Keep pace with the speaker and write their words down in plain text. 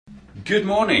Good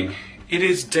morning. It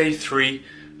is day 3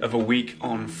 of a week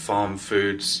on farm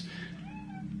foods.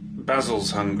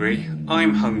 Basil's hungry.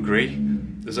 I'm hungry.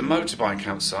 There's a motorbike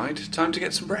outside. Time to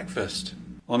get some breakfast.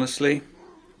 Honestly,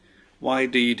 why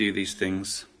do you do these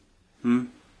things? Look,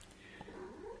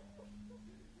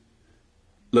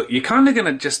 you're kind of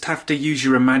going to just have to use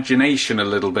your imagination a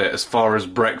little bit as far as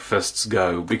breakfasts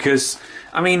go, because,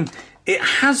 I mean, it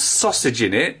has sausage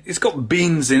in it, it's got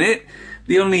beans in it.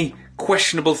 The only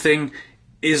questionable thing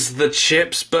is the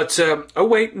chips, but, oh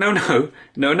wait, no,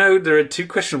 there are two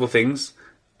questionable things.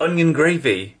 Onion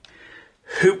gravy.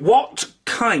 What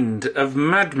kind of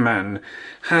madman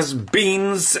has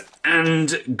beans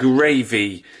and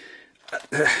gravy?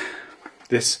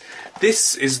 This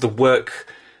is the work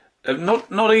of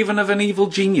not even of an evil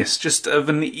genius, just of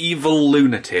an evil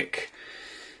lunatic.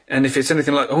 And if it's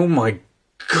anything like, oh my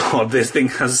God, this thing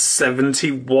has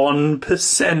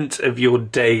 71% of your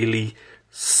daily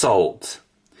salt.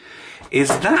 Is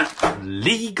that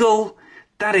legal?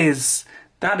 That is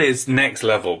next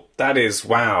level. That is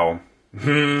wow.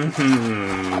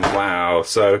 Wow.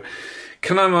 So,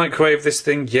 can I microwave this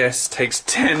thing? Yes, takes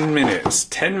 10 minutes.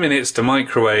 10 minutes to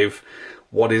microwave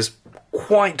what is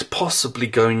quite possibly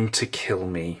going to kill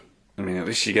me. I mean, at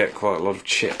least you get quite a lot of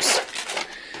chips.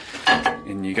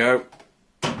 In you go.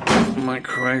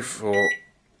 Microwave for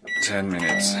 10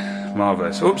 minutes.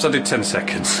 Marvellous. Oops, I did 10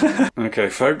 seconds. Okay,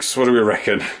 folks, what do we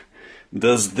reckon?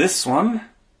 Does this one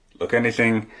look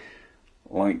anything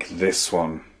like this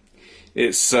one?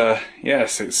 It's,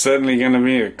 yes, it's certainly going to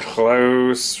be a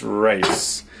close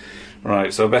race.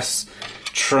 Right, so best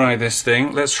try this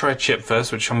thing. Let's try a chip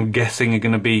first, which I'm guessing are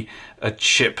going to be a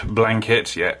chip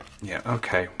blanket. Yeah,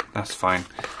 okay, that's fine.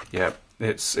 Yeah,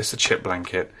 it's a chip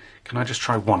blanket. Can I just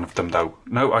try one of them, though?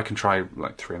 No, I can try,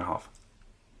 like, 3.5.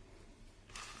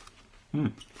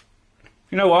 You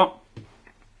know what?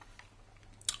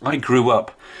 I grew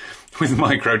up with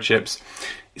microchips.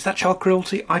 Is that child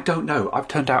cruelty? I don't know. I've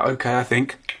turned out okay, I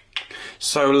think.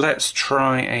 So let's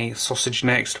try a sausage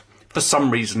next. For some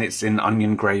reason, it's in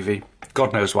onion gravy.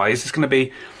 God knows why. Is this going to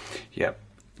be... Yeah.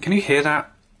 Can you hear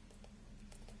that?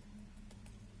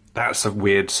 That's a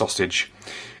weird sausage.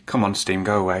 Come on, steam,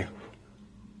 go away.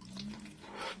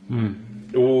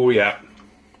 Oh, yeah.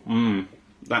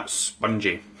 That's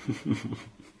spongy.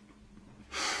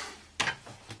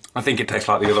 I think it tastes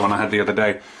like the other one I had the other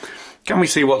day. Can we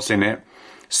see what's in it?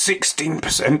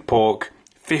 16% pork,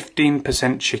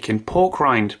 15% chicken, pork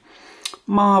rind.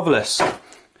 Marvellous.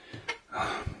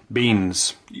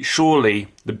 Beans. Surely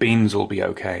the beans will be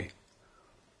okay.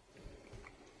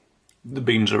 The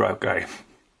beans are okay.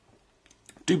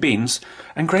 Do beans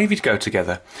and gravy go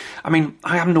together? I mean,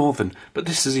 I am northern, but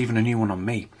this is even a new one on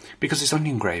me, because it's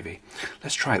onion gravy.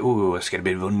 Let's try it. Ooh, let's get a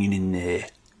bit of onion in there.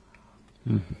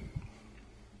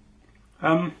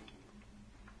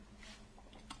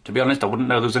 To be honest, I wouldn't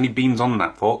know there was any beans on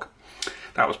that fork.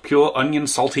 That was pure onion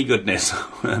salty goodness.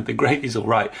 The gravy's all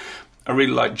right. I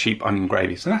really like cheap onion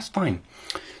gravy, so that's fine.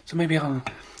 So maybe I'll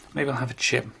have a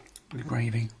chip with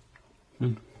gravy.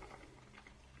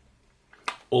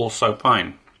 Also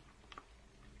fine.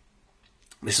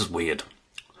 This is weird.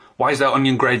 Why is there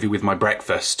onion gravy with my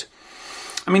breakfast?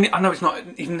 I mean, I know it's not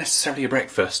even necessarily a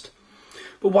breakfast,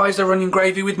 but why is there onion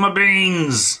gravy with my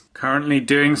beans? Currently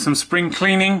doing some spring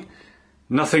cleaning.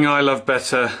 Nothing I love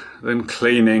better than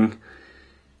cleaning.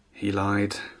 He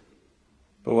lied.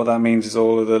 But what that means is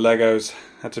all of the Legos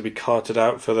had to be carted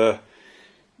out for the,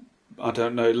 I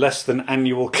don't know, less than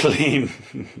annual clean.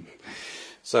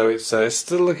 So it's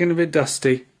still looking a bit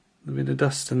dusty. A bit of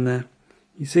dust in there.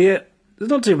 You see it? It's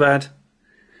not too bad.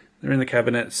 They're in the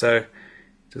cabinet, so it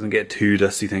doesn't get too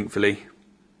dusty, thankfully.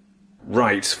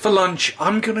 Right, for lunch,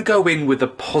 I'm going to go in with a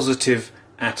positive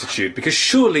attitude, because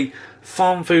surely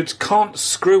farm foods can't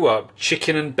screw up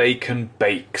chicken and bacon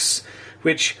bakes,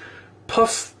 which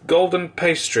puff golden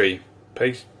pastry,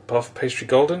 puff pastry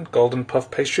golden puff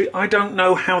pastry. I don't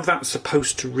know how that's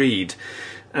supposed to read,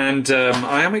 and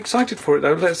I am excited for it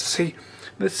though. Let's see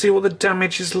what the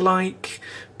damage is like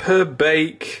per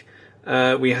bake.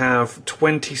 We have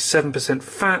 27%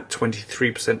 fat,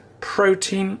 23%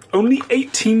 protein, only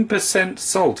 18%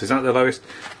 salt. Is that the lowest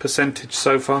percentage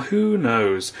so far? Who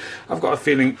knows? I've got a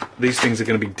feeling these things are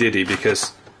going to be diddy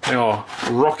because they are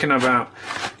rocking about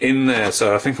in there,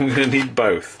 so I think I'm going to need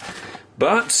both.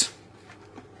 But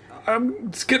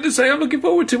I'm just going to say I'm looking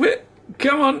forward to it.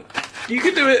 Come on, you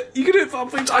can do it. You can do it, farm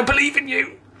foods. I believe in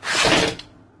you.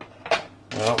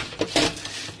 Well,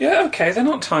 yeah, okay, they're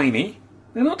not tiny.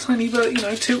 They're not tiny, but, you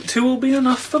know, two will be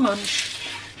enough for lunch.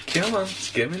 Come on,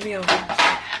 let's get them in the oven.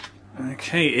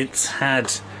 Okay, it's had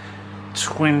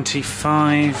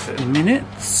 25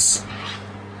 minutes.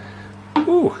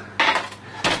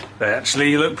 They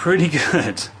actually look pretty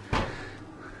good.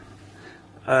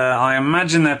 I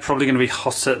imagine they're probably going to be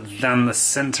hotter than the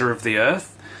centre of the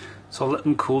earth, so I'll let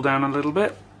them cool down a little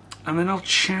bit, and then I'll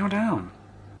chow down.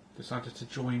 Decided to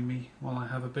join me while I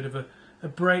have a bit of a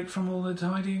break from all the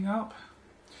tidying up.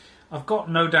 I've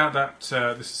got no doubt that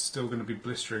this is still going to be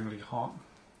blisteringly hot.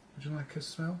 Would you like a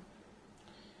smell?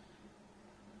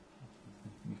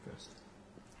 Me first.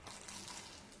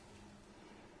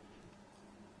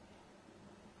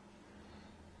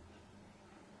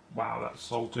 Wow, that's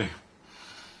salty.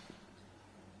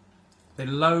 They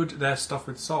load their stuff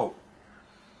with salt.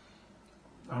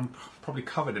 I'm probably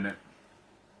covered in it.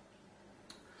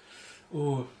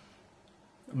 Oh,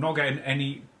 I'm not getting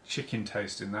any chicken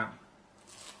taste in that.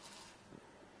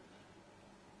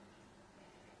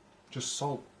 Just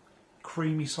salt.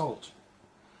 Creamy salt.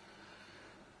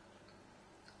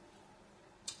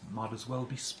 Might as well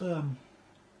be sperm.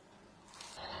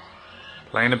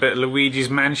 Playing a bit of Luigi's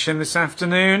Mansion this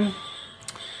afternoon.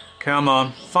 Come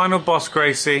on, final boss,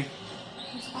 Gracie.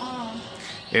 It's hard.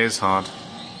 It is hard.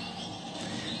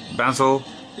 Basil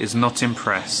is not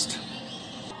impressed.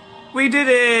 We did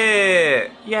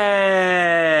it!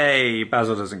 Yay!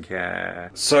 Basil doesn't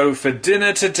care. So for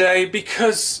dinner today,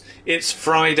 because it's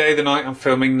Friday the night I'm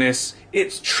filming this,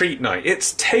 it's treat night.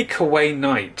 It's takeaway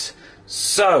night.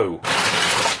 So,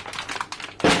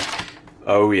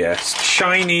 oh yes,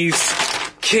 Chinese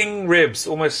king ribs.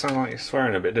 Almost sound like you're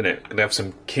swearing a bit, doesn't it? They have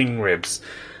some king ribs.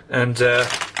 And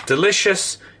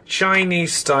delicious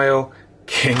Chinese style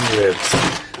king ribs.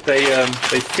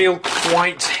 They feel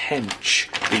quite hench,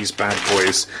 these bad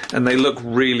boys, and they look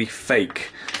really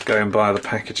fake going by the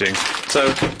packaging. So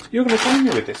you're going to join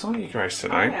me with this, aren't you, Grace,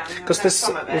 tonight? Because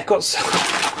we've got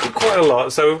quite a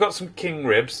lot. So we've got some king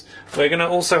ribs. We're going to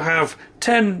also have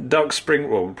 10 duck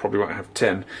spring. Well, we probably won't have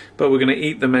 10, but we're going to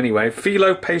eat them anyway.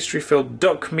 Phyllo pastry-filled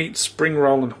duck meat spring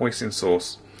roll and hoisin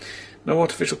sauce. No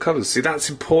artificial colours. See,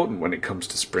 that's important when it comes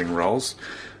to spring rolls.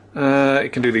 You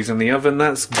can do these in the oven.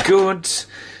 That's good.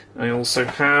 I also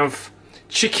have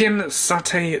chicken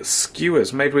satay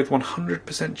skewers made with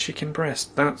 100% chicken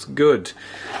breast. That's good.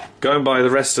 Going by the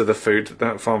rest of the food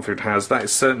that Farm Food has, that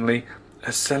is certainly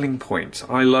a selling point.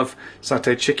 I love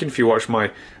satay chicken. If you watch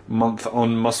my month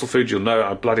on muscle food, you'll know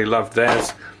I bloody love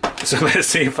theirs. So let's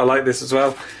see if I like this as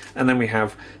well. And then we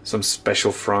have some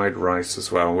special fried rice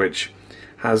as well, which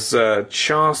has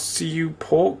char siu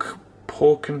pork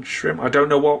and shrimp. I don't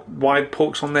know why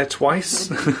pork's on there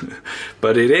twice,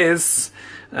 but it is.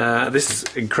 This is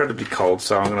incredibly cold,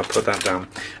 so I'm going to put that down.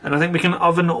 And I think we can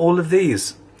oven all of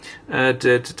these. Yeah,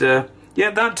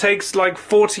 that takes like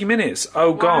 40 minutes.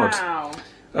 Oh God. Wow.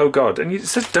 Oh God. And you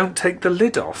said don't take the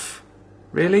lid off.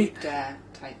 Really? Don't you dare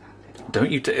take that lid off.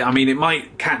 Don't you? I mean, it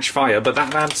might catch fire, but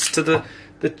that adds to the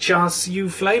char siu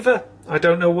flavour. I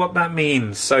don't know what that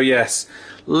means. So yes,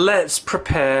 let's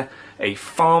prepare a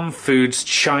Farm Foods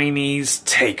Chinese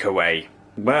takeaway.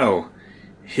 Well,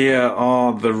 here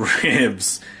are the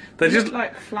ribs. They just look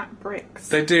like flat bricks.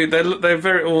 They do. They're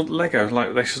very all Lego.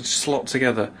 Like they should slot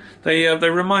together. They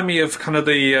remind me of kind of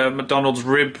the McDonald's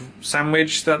rib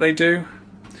sandwich that they do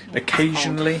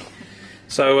occasionally.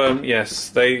 So yes,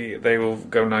 they will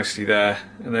go nicely there,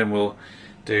 and then we'll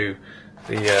do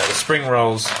the spring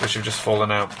rolls, which have just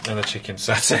fallen out, and the chicken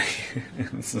satay.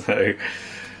 So.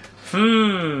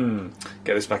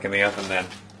 Get this back in the oven then.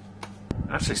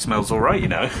 Actually smells alright, you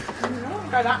know. Don't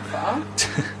go that far.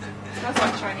 Smells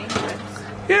like Chinese ribs.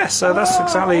 Yeah, so that's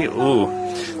exactly... Ooh,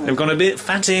 they've gone a bit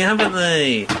fatty, haven't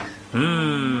they?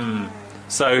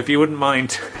 So if you wouldn't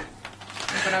mind...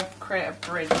 I'm going to create a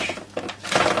bridge.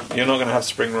 You're not going to have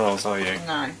spring rolls, are you?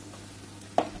 No.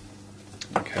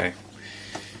 Okay.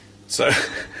 So... and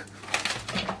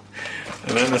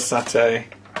then the satay.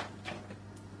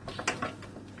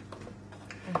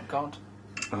 God.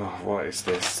 Oh, what is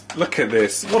this? Look at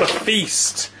this. What a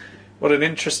feast. What an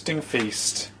interesting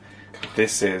feast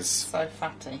this is. So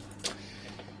fatty.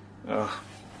 Oh.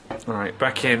 Alright,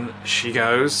 back in she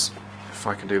goes. If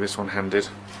I can do this one-handed.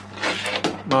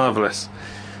 Marvellous.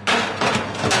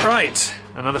 Right,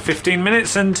 another 15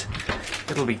 minutes and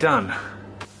it'll be done.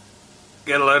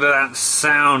 Get a load of that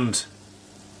sound.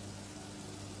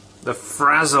 The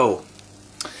frazzle.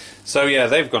 So yeah,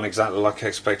 they've gone exactly like I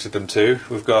expected them to.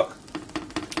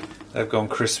 They've gone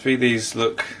crispy. These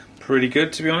look pretty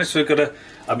good, to be honest. We've got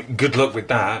I mean, good luck with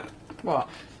that. What?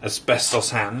 Asbestos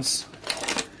hands.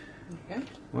 Okay.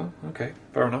 Well, okay,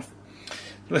 fair enough.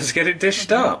 Let's get it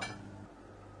dished up.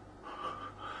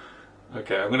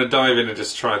 Okay, I'm going to dive in and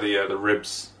just try the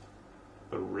ribs.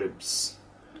 The ribs.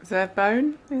 Is there a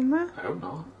bone in there? I hope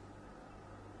not.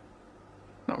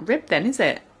 Not a rib then, is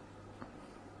it?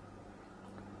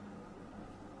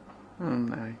 Oh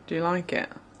no. Do you like it?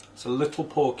 It's a little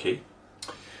porky,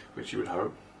 which you would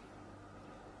hope.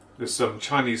 There's some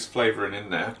Chinese flavouring in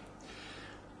there.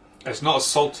 It's not as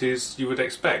salty as you would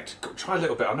expect. Try a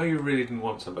little bit. I know you really didn't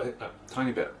want some, but a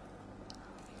tiny bit.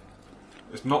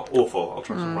 It's not awful. I'll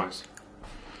try some rice.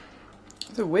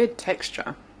 It's a weird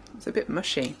texture. It's a bit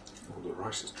mushy. Oh, the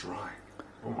rice is dry.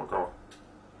 Oh my god.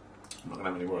 I'm not going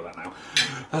to have any more of that now.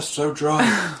 That's so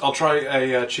dry. I'll try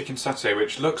a chicken satay,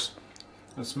 which looks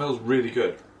and smells really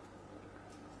good.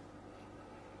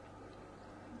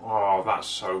 Oh, that's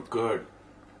so good.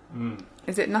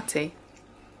 Is it nutty?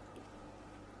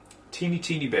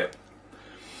 Teeny bit.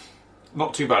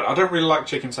 Not too bad. I don't really like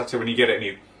chicken satay when you get it and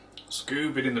you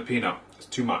scoop it in the peanut. It's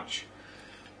too much.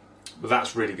 But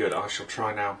that's really good. I shall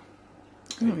try now.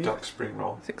 Duck spring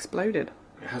roll. It's exploded.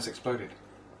 It has exploded.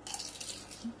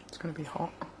 It's going to be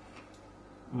hot.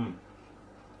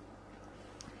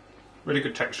 Really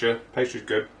good texture. Pastry's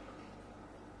good.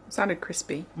 It sounded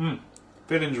crispy.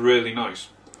 Filling's really nice.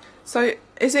 So,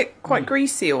 is it quite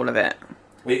greasy, all of it?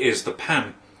 It is. The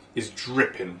pan is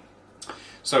dripping.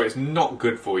 So it's not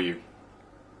good for you.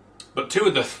 But 2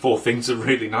 of the 4 things are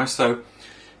really nice. So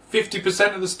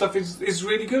 50% of the stuff is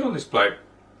really good on this plate.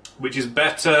 Which is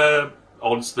better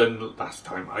odds than last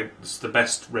time. It's the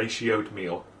best ratioed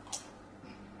meal.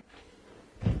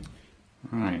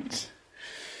 Right.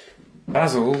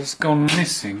 Basil's gone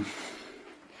missing.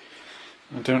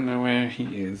 I don't know where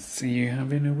he is. Are you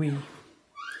having a wee?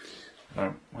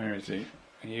 Oh, where is he?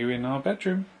 Are you in our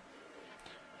bedroom?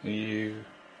 Are you...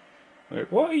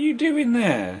 Wait, what are you doing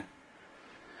there?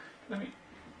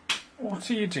 What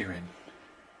are you doing?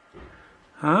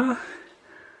 Huh?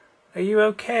 Are you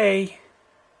okay?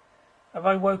 Have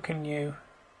I woken you?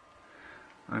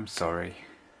 I'm sorry.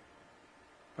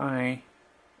 Bye.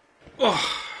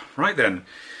 Oh, right then.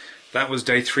 That was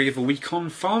day 3 of a week on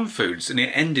farm foods, and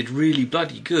it ended really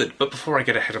bloody good. But before I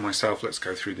get ahead of myself, let's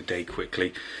go through the day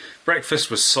quickly. Breakfast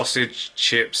was sausage,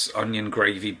 chips, onion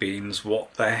gravy, beans.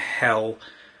 What the hell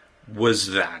was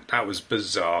that? That was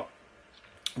bizarre.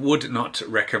 Would not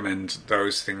recommend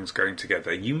those things going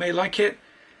together. You may like it,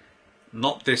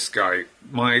 not this guy.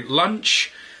 My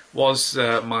lunch was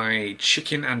my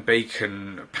chicken and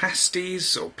bacon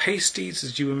pasties, or pasties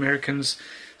as you Americans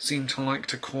seem to like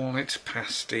to call it,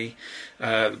 pasty.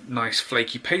 Nice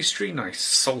flaky pastry, nice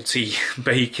salty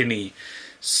bacony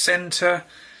centre.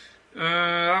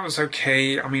 That was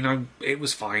okay. I mean, it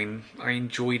was fine. I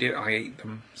enjoyed it. I ate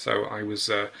them, so I was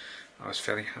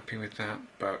fairly happy with that.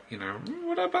 But you know,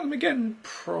 would I buy them again?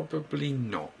 Probably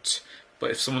not.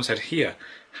 But if someone said, "Here,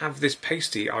 have this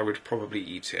pasty," I would probably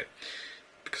eat it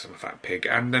because I'm a fat pig.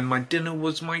 And then my dinner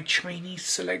was my Chinese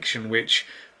selection, which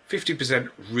 50%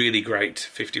 really great,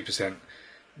 50%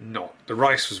 not. The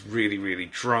rice was really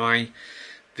dry.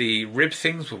 The rib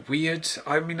things were weird.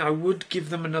 I mean, I would give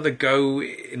them another go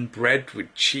in bread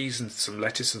with cheese and some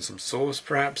lettuce and some sauce,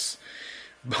 perhaps.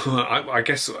 But I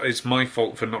guess it's my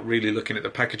fault for not really looking at the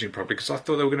packaging properly, because I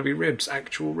thought they were going to be ribs,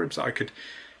 actual ribs that I could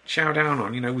chow down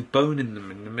on, you know, with bone in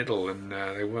them in the middle, and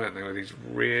they weren't. They were these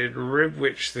weird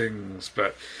ribwich things,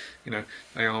 but you know,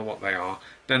 they are what they are.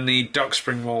 Then the duck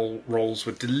spring rolls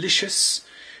were delicious,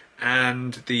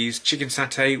 and these chicken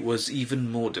satay was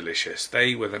even more delicious.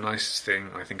 They were the nicest thing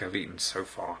I think I've eaten so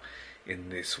far in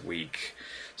this week.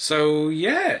 So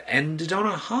yeah, ended on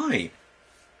a high.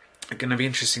 Going to be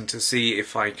interesting to see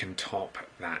if I can top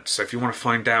that. So if you want to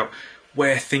find out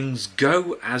where things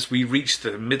go as we reach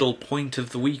the middle point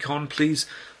of the week on, please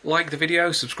like the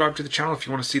video, subscribe to the channel. If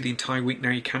you want to see the entire week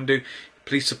now, you can do.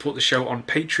 Please support the show on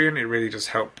Patreon. It really does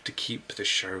help to keep the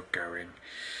show going.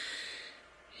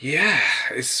 Yeah,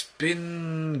 it's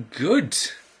been good.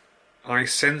 I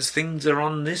sense things are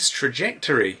on this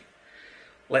trajectory.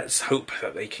 Let's hope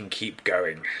that they can keep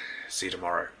going. See you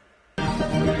tomorrow.